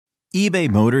eBay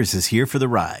Motors is here for the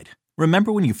ride.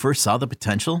 Remember when you first saw the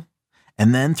potential?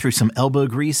 And then through some elbow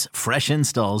grease, fresh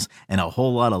installs, and a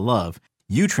whole lot of love,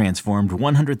 you transformed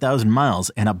 100,000 miles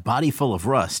and a body full of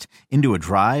rust into a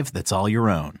drive that's all your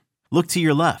own. Look to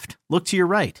your left. Look to your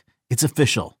right. It's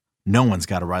official. No one's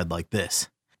got a ride like this.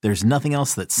 There's nothing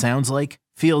else that sounds like,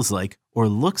 feels like, or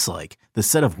looks like the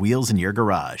set of wheels in your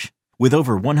garage. With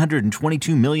over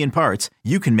 122 million parts,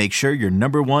 you can make sure your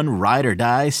number one ride or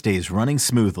die stays running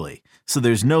smoothly. So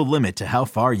there's no limit to how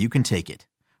far you can take it.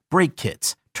 Brake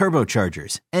kits,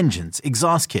 turbochargers, engines,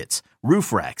 exhaust kits,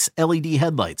 roof racks, LED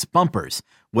headlights, bumpers,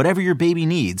 whatever your baby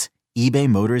needs, eBay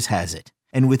Motors has it.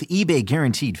 And with eBay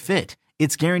Guaranteed Fit,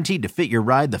 it's guaranteed to fit your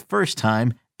ride the first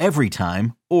time, every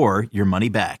time, or your money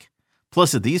back.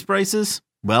 Plus at these prices,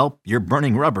 well, you're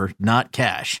burning rubber, not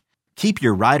cash. Keep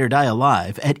your ride or die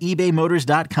alive at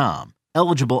ebaymotors.com.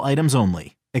 Eligible items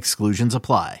only. Exclusions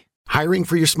apply. Hiring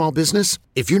for your small business?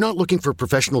 If you're not looking for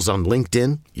professionals on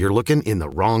LinkedIn, you're looking in the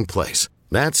wrong place.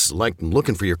 That's like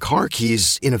looking for your car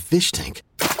keys in a fish tank.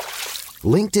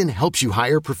 LinkedIn helps you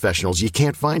hire professionals you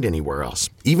can't find anywhere else,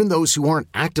 even those who aren't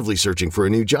actively searching for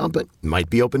a new job but might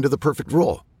be open to the perfect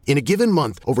role. In a given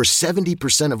month, over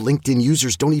 70% of LinkedIn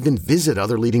users don't even visit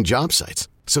other leading job sites.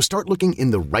 So start looking in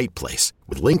the right place.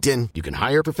 With LinkedIn, you can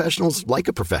hire professionals like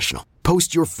a professional.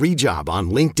 Post your free job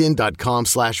on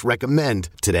linkedin.com/recommend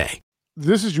today.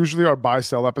 This is usually our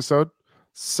buy-sell episode.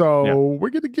 So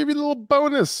we're going to give you a little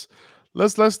bonus.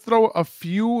 Let's throw a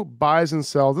few buys and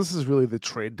sells. This is really the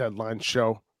trade deadline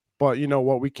show. But you know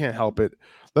what? We can't help it.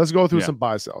 Let's go through some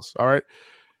buy-sells. All right.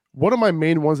 One of my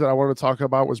main ones that I wanted to talk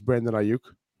about was Brandon Ayuk.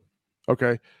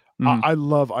 Okay. I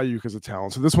love Ayuk as a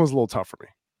talent. So this one's a little tough for me.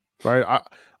 Right.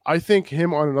 I think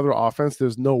him on another offense,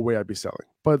 there's no way I'd be selling.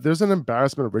 But there's an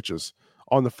embarrassment of riches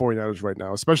on the 49ers right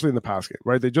now, especially in the pass game,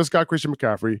 right? They just got Christian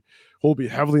McCaffrey, who will be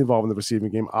heavily involved in the receiving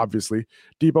game, obviously.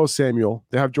 Deebo Samuel.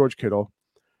 They have George Kittle.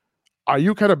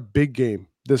 Ayuk had a big game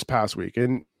this past week,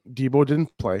 and Deebo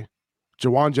didn't play.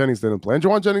 Jawan Jennings didn't play. And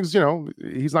Jawan Jennings,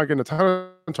 he's not getting a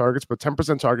ton of targets, but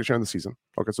 10% target share in the season.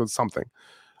 Okay, so it's something.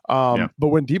 But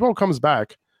when Deebo comes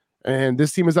back and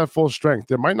this team is at full strength,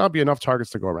 there might not be enough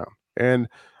targets to go around. And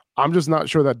I'm just not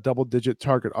sure that double-digit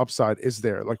target upside is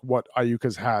there, like what Ayuk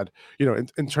has had,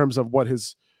 in terms of what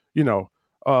his,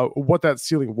 what that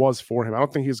ceiling was for him. I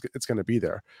don't think it's going to be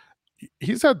there.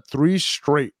 He's had 3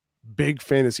 straight big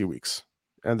fantasy weeks,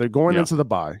 and they're going into the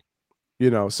bye.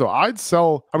 So I'd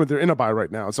sell. I mean, they're in a bye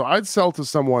right now. So I'd sell to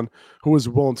someone who is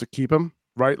willing to keep him,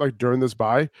 right? Like during this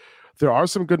bye. There are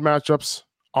some good matchups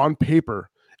on paper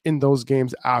in those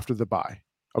games after the bye.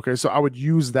 Okay. So I would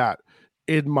use that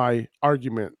in my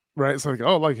argument, right? It's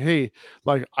like, hey,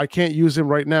 I can't use him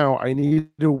right now. I need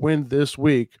to win this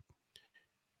week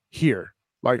here.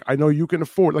 Like, I know you can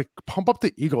afford, pump up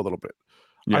the ego a little bit.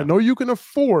 Yeah. I know you can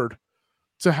afford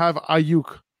to have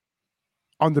Ayuk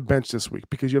on the bench this week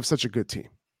because you have such a good team.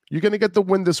 You're going to get the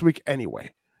win this week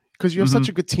anyway because you have such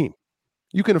a good team.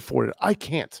 You can afford it. I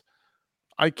can't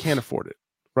afford it.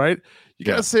 Right? You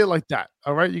got to say it like that.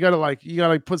 All right. You got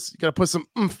to put some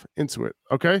oomph into it.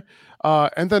 Okay.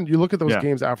 And then you look at those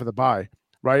games after the bye,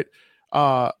 right?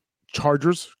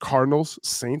 Chargers, Cardinals,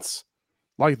 Saints.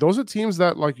 Like those are teams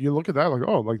that you look at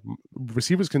that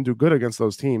receivers can do good against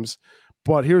those teams.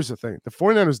 But here's the thing. The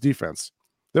 49ers defense,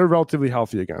 they're relatively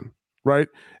healthy again. Right.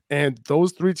 And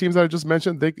those 3 teams that I just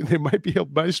mentioned, they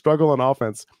might struggle on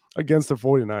offense against the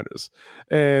 49ers.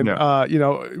 And,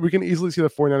 we can easily see the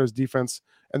 49ers defense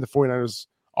and the 49ers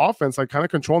offense, kind of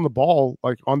controlling the ball,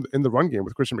 in the run game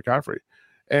with Christian McCaffrey.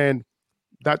 And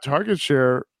that target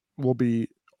share the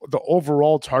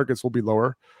overall targets will be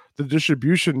lower. The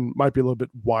distribution might be a little bit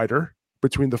wider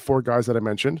between the 4 guys that I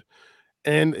mentioned.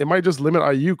 And it might just limit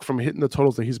Ayuk from hitting the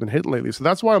totals that he's been hitting lately. So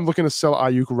that's why I'm looking to sell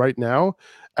Ayuk right now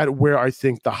at where I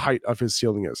think the height of his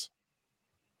ceiling is.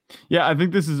 Yeah, I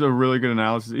think this is a really good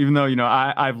analysis, even though,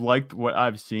 I've liked what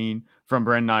I've seen from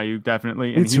Brandon Ayuk,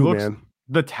 definitely. And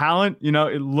the talent,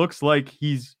 it looks like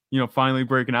he's, finally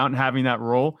breaking out and having that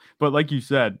role. But like you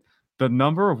said, the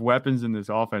number of weapons in this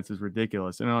offense is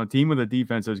ridiculous. And on a team with a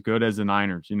defense as good as the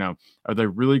Niners, are they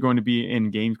really going to be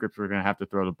in game scripts where they're going to have to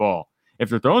throw the ball? If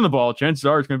they're throwing the ball, chances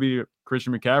are it's going to be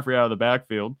Christian McCaffrey out of the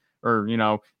backfield or,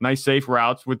 nice safe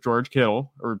routes with George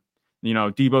Kittle or,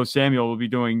 Deebo Samuel will be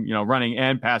doing, running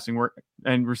and passing work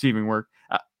and receiving work.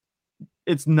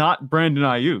 It's not Brandon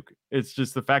Ayuk. It's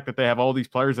just the fact that they have all these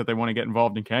players that they want to get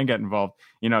involved and can get involved.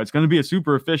 It's going to be a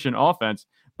super efficient offense,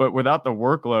 but without the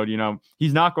workload,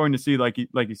 he's not going to see, like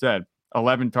you said,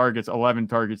 11 targets,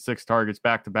 6 targets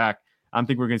back to back. I don't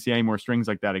think we're going to see any more strings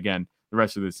like that again the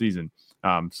rest of the season.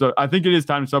 So I think it is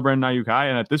time to sell Brandon Ayuk high.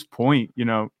 And at this point,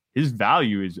 his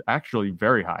value is actually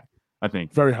very high. I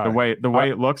think very high. The way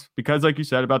it looks, because like you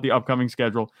said about the upcoming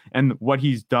schedule and what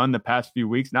he's done the past few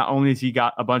weeks, not only has he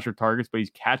got a bunch of targets, but he's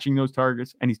catching those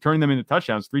targets and he's turning them into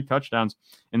touchdowns, 3 touchdowns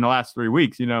in the last 3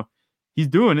 weeks. You know, he's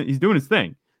doing it. He's doing his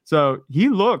thing. So he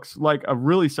looks like a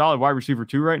really solid wide receiver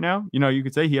 2 right now. You know, you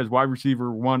could say he has wide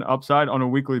receiver 1 upside on a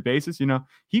weekly basis. You know,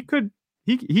 he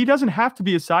doesn't have to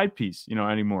be a side piece, you know,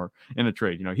 anymore in a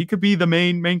trade. You know, he could be the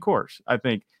main course, I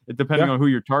think, depending on who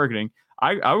you're targeting.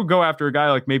 I would go after a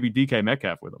guy like maybe DK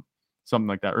Metcalf with him, something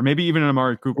like that, or maybe even an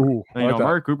Amari Cooper. Ooh,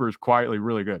 Amari Cooper is quietly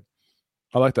really good.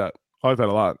 I like that. I like that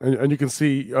a lot, and you can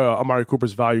see Amari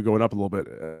Cooper's value going up a little bit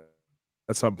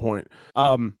at some point.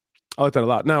 I like that a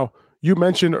lot. Now, you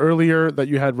mentioned earlier that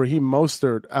you had Raheem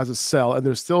Mostert as a sell, and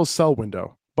there's still a sell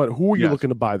window. But who are you looking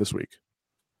to buy this week?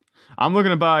 I'm looking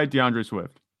to buy DeAndre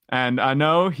Swift. And I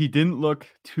know he didn't look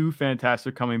too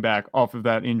fantastic coming back off of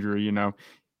that injury. You know,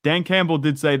 Dan Campbell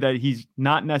did say that he's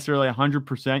not necessarily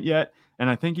 100% yet. And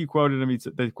I think he quoted him. He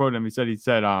said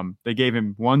they gave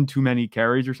him 1 too many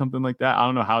carries or something like that. I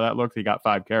don't know how that looked. He got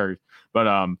 5 carries,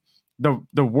 but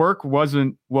the work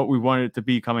wasn't what we wanted it to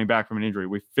be coming back from an injury.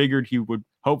 We figured he would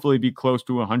hopefully be close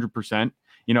to 100%,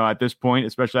 you know, at this point,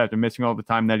 especially after missing all the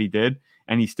time that he did,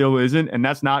 and he still isn't. And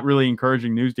that's not really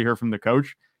encouraging news to hear from the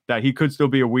coach, that he could still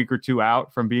be a week or 2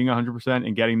 out from being 100%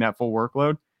 and getting that full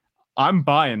workload. I'm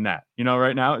buying that, you know,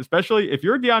 right now, especially if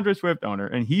you're a DeAndre Swift owner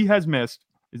and he has missed,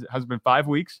 has been 5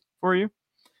 weeks for you,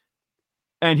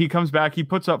 and he comes back, he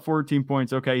puts up 14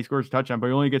 points. Okay, he scores a touchdown, but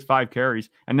he only gets 5 carries.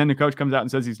 And then the coach comes out and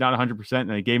says he's not 100% and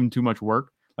they gave him too much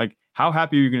work. Like, how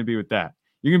happy are you going to be with that?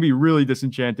 You're going to be really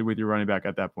disenchanted with your running back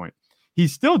at that point. He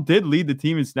still did lead the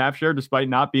team in snap share despite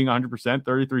not being 100%,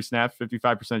 33 snaps,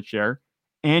 55% share,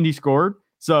 and he scored.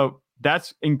 So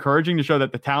that's encouraging to show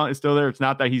that the talent is still there. It's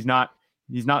not that he's not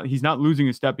losing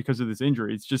a step because of this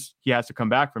injury. It's just he has to come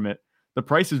back from it. The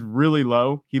price is really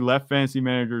low. He left fantasy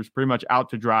managers pretty much out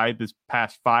to dry this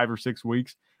past 5 or 6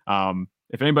 weeks.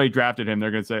 If anybody drafted him,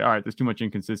 they're going to say, all right, there's too much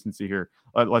inconsistency here.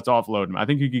 Let's offload him. I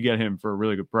think you could get him for a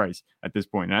really good price at this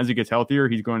point. And as he gets healthier,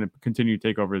 he's going to continue to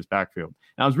take over his backfield.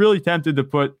 And I was really tempted to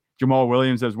put Jamal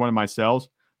Williams as one of my sells,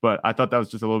 but I thought that was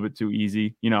just a little bit too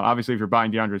easy. You know, obviously, if you're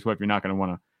buying DeAndre Swift, you're not going to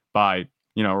want to buy,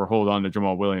 you know, or hold on to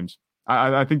Jamal Williams.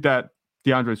 I think that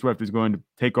DeAndre Swift is going to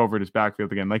take over this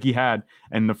backfield again, like he had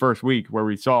in the first week where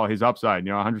we saw his upside.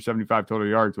 You know, 175 total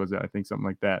yards was it? I think something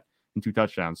like that, and 2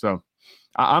 touchdowns. So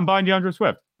I'm buying DeAndre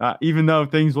Swift, even though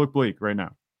things look bleak right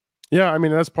now. Yeah, I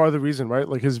mean, that's part of the reason, right?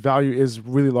 Like his value is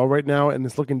really low right now, and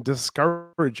it's looking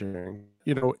discouraging.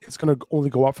 You know, it's going to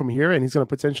only go up from here, and he's going to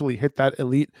potentially hit that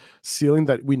elite ceiling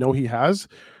that we know he has.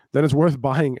 Then it's worth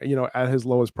buying, you know, at his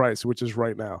lowest price, which is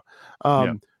right now.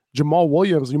 Jamal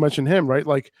Williams, you mentioned him, right?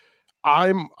 Like,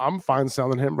 I'm fine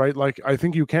selling him, right? Like, I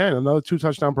think you can. Another 2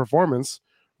 touchdown performance,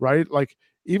 right? Like,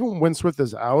 even when Swift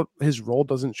is out, his role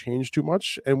doesn't change too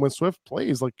much. And when Swift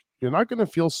plays, like, you're not going to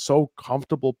feel so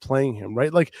comfortable playing him,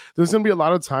 right? Like, there's going to be a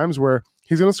lot of times where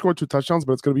he's going to score 2 touchdowns,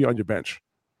 but it's going to be on your bench,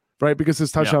 right? Because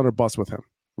his touchdown or bust with him,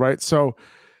 right? So,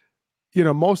 you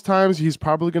know, most times he's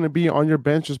probably going to be on your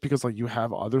bench just because, like, you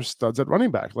have other studs at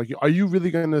running back. Like, are you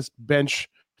really going to bench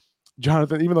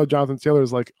Jonathan, even though Jonathan Taylor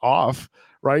is, like, off,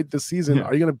 right, this season?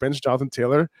 Are you going to bench Jonathan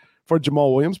Taylor for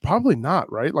Jamal Williams? Probably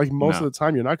not, right? Like, most of the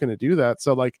time you're not going to do that.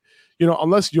 So, like, you know,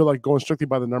 unless you're, like, going strictly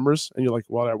by the numbers and you're like,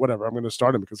 well, whatever, I'm going to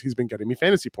start him because he's been getting me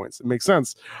fantasy points. It makes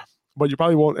sense, but you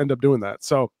probably won't end up doing that.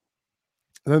 So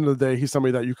at the end of the day, he's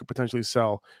somebody that you could potentially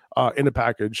sell in a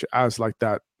package as, like,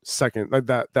 that second, like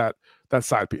that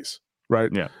side piece,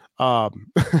 right?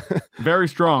 Very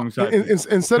strong side piece.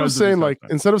 Instead of saying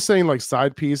like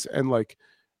side piece and like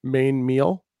main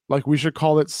meal, like, we should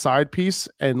call it side piece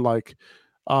and like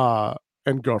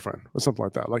and girlfriend or something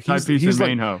like that. Like, he's like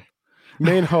main hoe.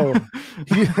 Main hoe.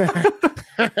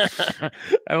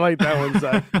 I like that one,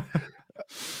 Zach.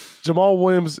 Jamal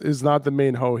Williams is not the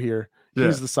main hoe here.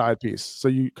 He's the side piece. So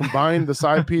you combine the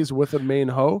side piece with a main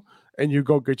hoe, and you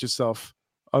go get yourself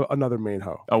another main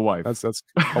hoe. A wife. That's a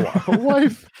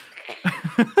wife.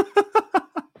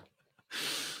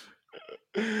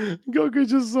 Go get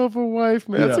yourself a wife,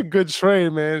 man. That's a good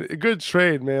trade, man. A good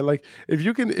trade, man. Like, if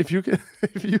you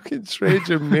can trade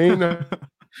your main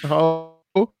hoe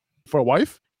for a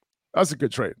wife, that's a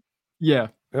good trade. Yeah.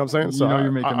 You know what I'm saying? So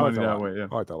you're making money that way. Yeah.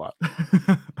 I like that a lot.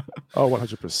 Oh,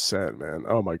 100%, man.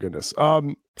 Oh my goodness.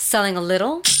 Selling a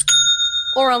little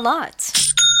or a lot?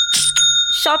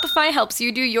 Shopify helps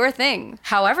you do your thing,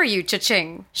 however you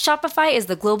cha-ching. Shopify is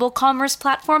the global commerce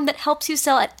platform that helps you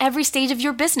sell at every stage of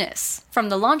your business. From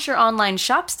the launch your online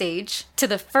shop stage, to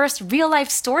the first real-life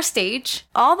store stage,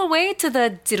 all the way to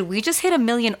the did we just hit 1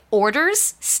 million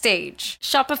orders stage.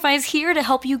 Shopify is here to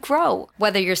help you grow.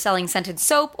 Whether you're selling scented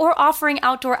soap or offering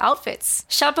outdoor outfits,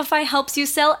 Shopify helps you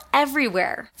sell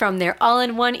everywhere. From their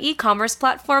all-in-one e-commerce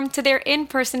platform to their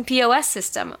in-person POS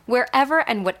system, wherever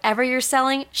and whatever you're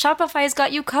selling, Shopify's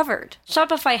got you covered.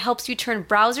 Shopify helps you turn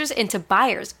browsers into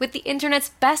buyers with the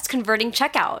internet's best converting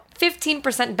checkout.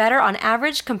 15% better on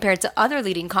average compared to other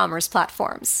leading commerce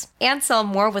platforms. And sell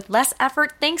more with less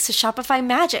effort thanks to Shopify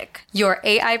Magic, your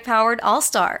AI-powered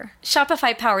all-star.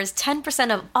 Shopify powers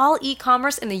 10% of all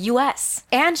e-commerce in the US.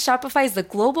 And Shopify is the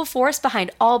global force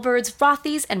behind Allbirds,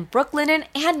 Rothy's, and Brooklinen,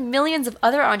 and millions of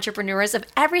other entrepreneurs of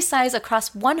every size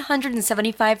across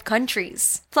 175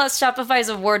 countries. Plus, Shopify's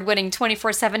award-winning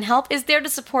 24/7 help is there to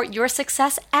support your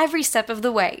success every step of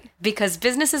the way. Because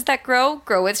businesses that grow,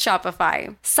 grow with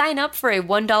Shopify. Sign up for a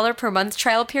 $1 per month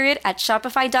trial period at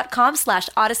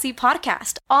shopify.com/Odyssey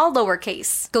Podcast, all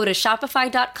lowercase. Go to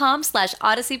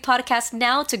shopify.com/Odyssey Podcast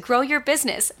now to grow your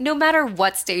business, no matter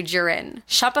what stage you're in.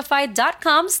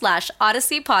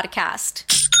 Shopify.com/Odyssey Podcast.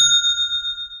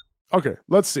 Okay,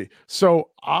 let's see.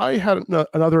 So I had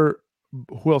another.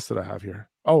 Who else did I have here?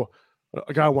 Oh,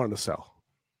 a guy I wanted to sell.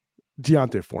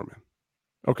 D'Onta Foreman.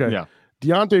 Okay. Yeah.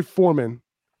 D'Onta Foreman,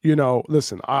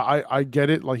 listen, I get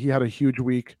it. Like, he had a huge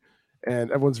week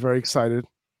and everyone's very excited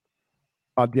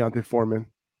about D'Onta Foreman.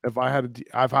 If I had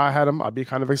him, I'd be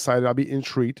kind of excited. I'd be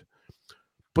intrigued.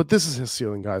 But this is his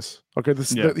ceiling, guys. Okay.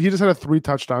 He just had a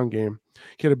 3-touchdown game.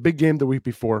 He had a big game the week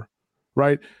before,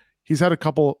 right? He's had a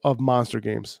couple of monster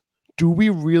games. Do we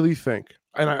really think,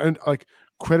 and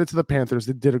credit to the Panthers,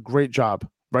 they did a great job,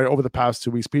 right, over the past 2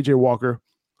 weeks. PJ Walker,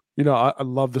 I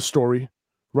love the story,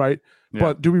 right? Yeah.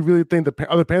 But do we really think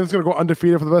are the Panthers going to go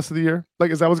undefeated for the rest of the year?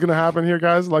 Like, is that what's going to happen here,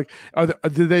 guys? Like,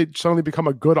 did they suddenly become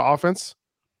a good offense?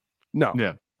 No.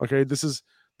 Yeah. Okay. This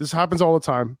happens all the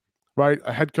time, right?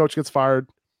 A head coach gets fired,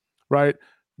 right?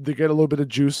 They get a little bit of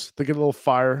juice. They get a little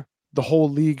fire. The whole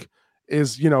league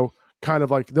is, kind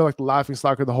of like, they're like the laughing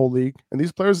stock of the whole league. And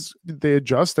these players, they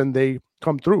adjust and they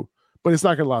come through, but it's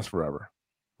not going to last forever,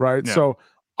 right? Yeah. So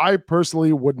I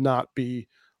personally would not be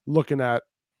looking at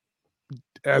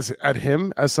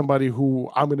him as somebody who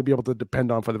I'm going to be able to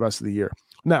depend on for the rest of the year.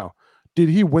 Now, did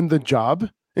he win the job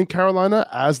in Carolina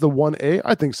as the 1A?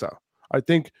 I think so. I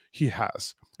think he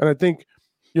has. And I think,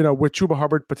 with Chuba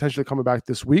Hubbard potentially coming back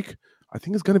this week, I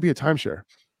think it's going to be a timeshare.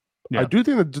 Yeah. I do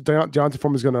think that D'Onta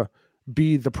Foreman is going to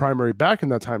be the primary back in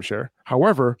that timeshare.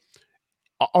 However,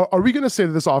 are we going to say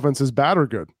that this offense is bad or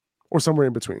good, or somewhere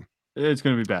in between? It's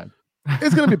going to be bad.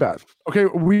 It's going to be bad. Okay,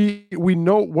 we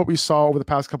know what we saw over the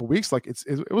past couple of weeks. Like,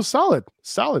 it was solid,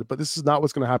 but this is not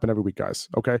what's going to happen every week, guys.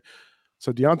 Okay,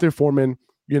 so D'Onta Foreman,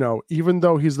 even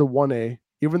though he's the 1A,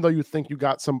 even though you think you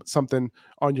got something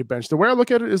on your bench, the way I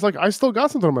look at it is like, I still got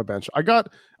something on my bench. I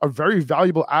got a very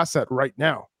valuable asset right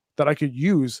now that I could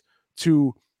use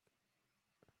to.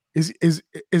 Is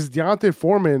D'Onta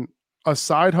Foreman a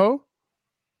side hoe?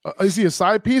 Is he a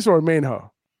side piece or a main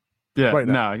hoe? Yeah, right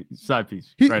now. No, side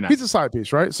piece. He's a side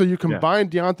piece, right? So you combine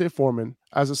D'Onta Foreman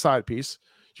as a side piece,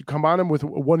 you combine him with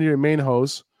one of your main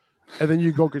hoes, and then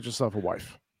you go get yourself a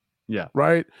wife. Yeah.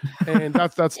 Right? And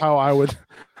that's how I would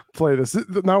play this.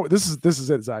 Now this is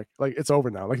it, Zach. Like, it's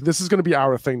over now. Like, this is gonna be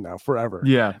our thing now forever.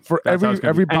 Yeah. For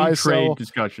every buy trade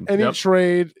discussion. Any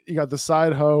trade, you got the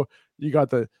side hoe, you got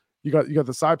the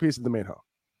side piece and the main hoe.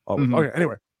 Mm-hmm. Okay,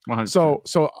 anyway. 100%.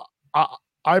 So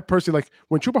I personally, like,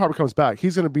 when Chuba Hubbard comes back,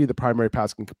 he's going to be the primary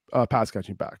pass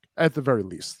catching back at the very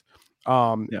least.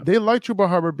 They liked Chuba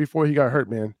Hubbard before he got hurt,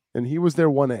 man, and he was their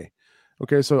 1A.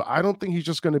 Okay, so I don't think he's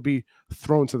just going to be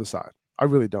thrown to the side. I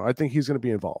really don't. I think he's going to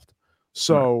be involved.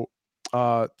 So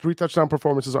 3 touchdown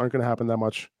performances aren't going to happen that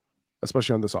much,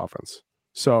 especially on this offense.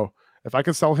 So if I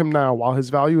can sell him now while his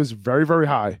value is very, very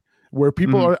high, where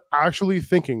people are actually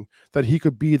thinking that he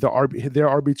could be their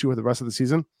RB2 for the rest of the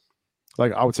season,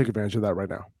 like, I would take advantage of that right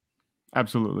now.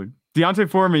 Absolutely. D'Onta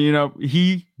Foreman,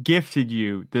 he gifted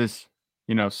you this,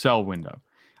 sell window.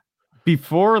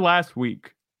 Before last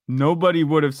week, nobody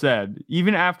would have said,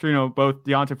 even after, both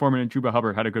D'Onta Foreman and Chuba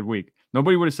Hubbard had a good week,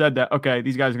 nobody would have said that, okay,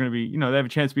 these guys are going to be, they have a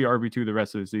chance to be RB2 the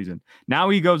rest of the season. Now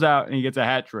he goes out and he gets a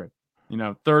hat trick,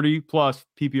 30 plus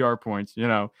PPR points,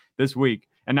 this week.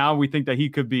 And now we think that he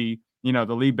could be, the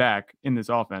lead back in this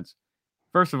offense.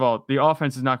 First of all, the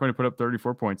offense is not going to put up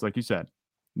 34 points, like you said.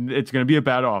 It's going to be a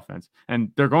bad offense. And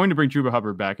they're going to bring Chuba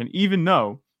Hubbard back. And even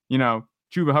though,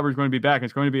 Chuba Hubbard's going to be back,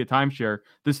 it's going to be a timeshare,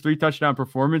 this 3 touchdown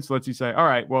performance lets you say, all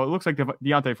right, well, it looks like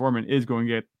D'Onta Foreman is going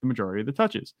to get the majority of the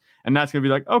touches. And that's going to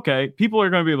be like, okay, people are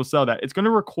going to be able to sell that. It's going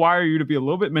to require you to be a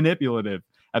little bit manipulative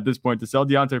at this point to sell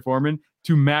D'Onta Foreman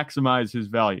to maximize his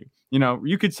value. You know,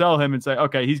 you could sell him and say,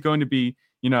 okay, he's going to be,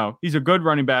 you know, he's a good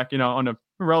running back, you know, on a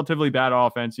relatively bad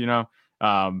offense, you know,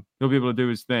 he'll be able to do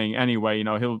his thing anyway. You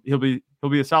know, he'll be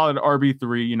a solid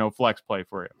RB3, you know, flex play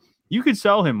for you. You could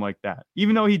sell him like that,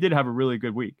 even though he did have a really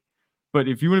good week. But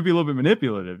if you want to be a little bit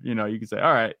manipulative, you know, you could say,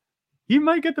 all right, he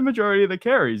might get the majority of the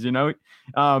carries, you know,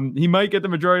 he might get the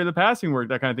majority of the passing work,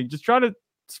 that kind of thing. Just try to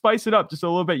spice it up just a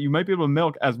little bit. You might be able to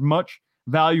milk as much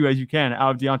value as you can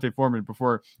out of D'Onta Foreman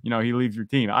before, you know, he leaves your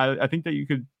team. I think that you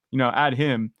could, you know, add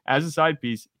him as a side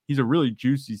piece. He's a really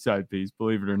juicy side piece,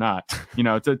 believe it or not, you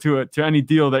know, to any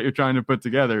deal that you're trying to put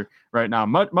together right now.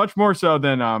 Much more so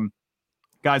than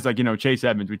guys like, you know, Chase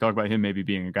Edmonds. We talked about him maybe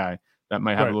being a guy that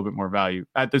might have a little bit more value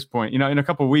at this point. You know, in a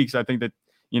couple of weeks, I think that,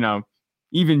 you know,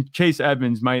 even Chase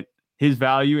Edmonds his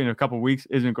value in a couple of weeks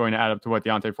isn't going to add up to what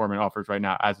D'Onta Foreman offers right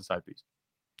now as a side piece.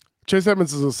 Chase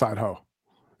Edmonds is a side hoe.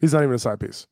 He's not even a side piece.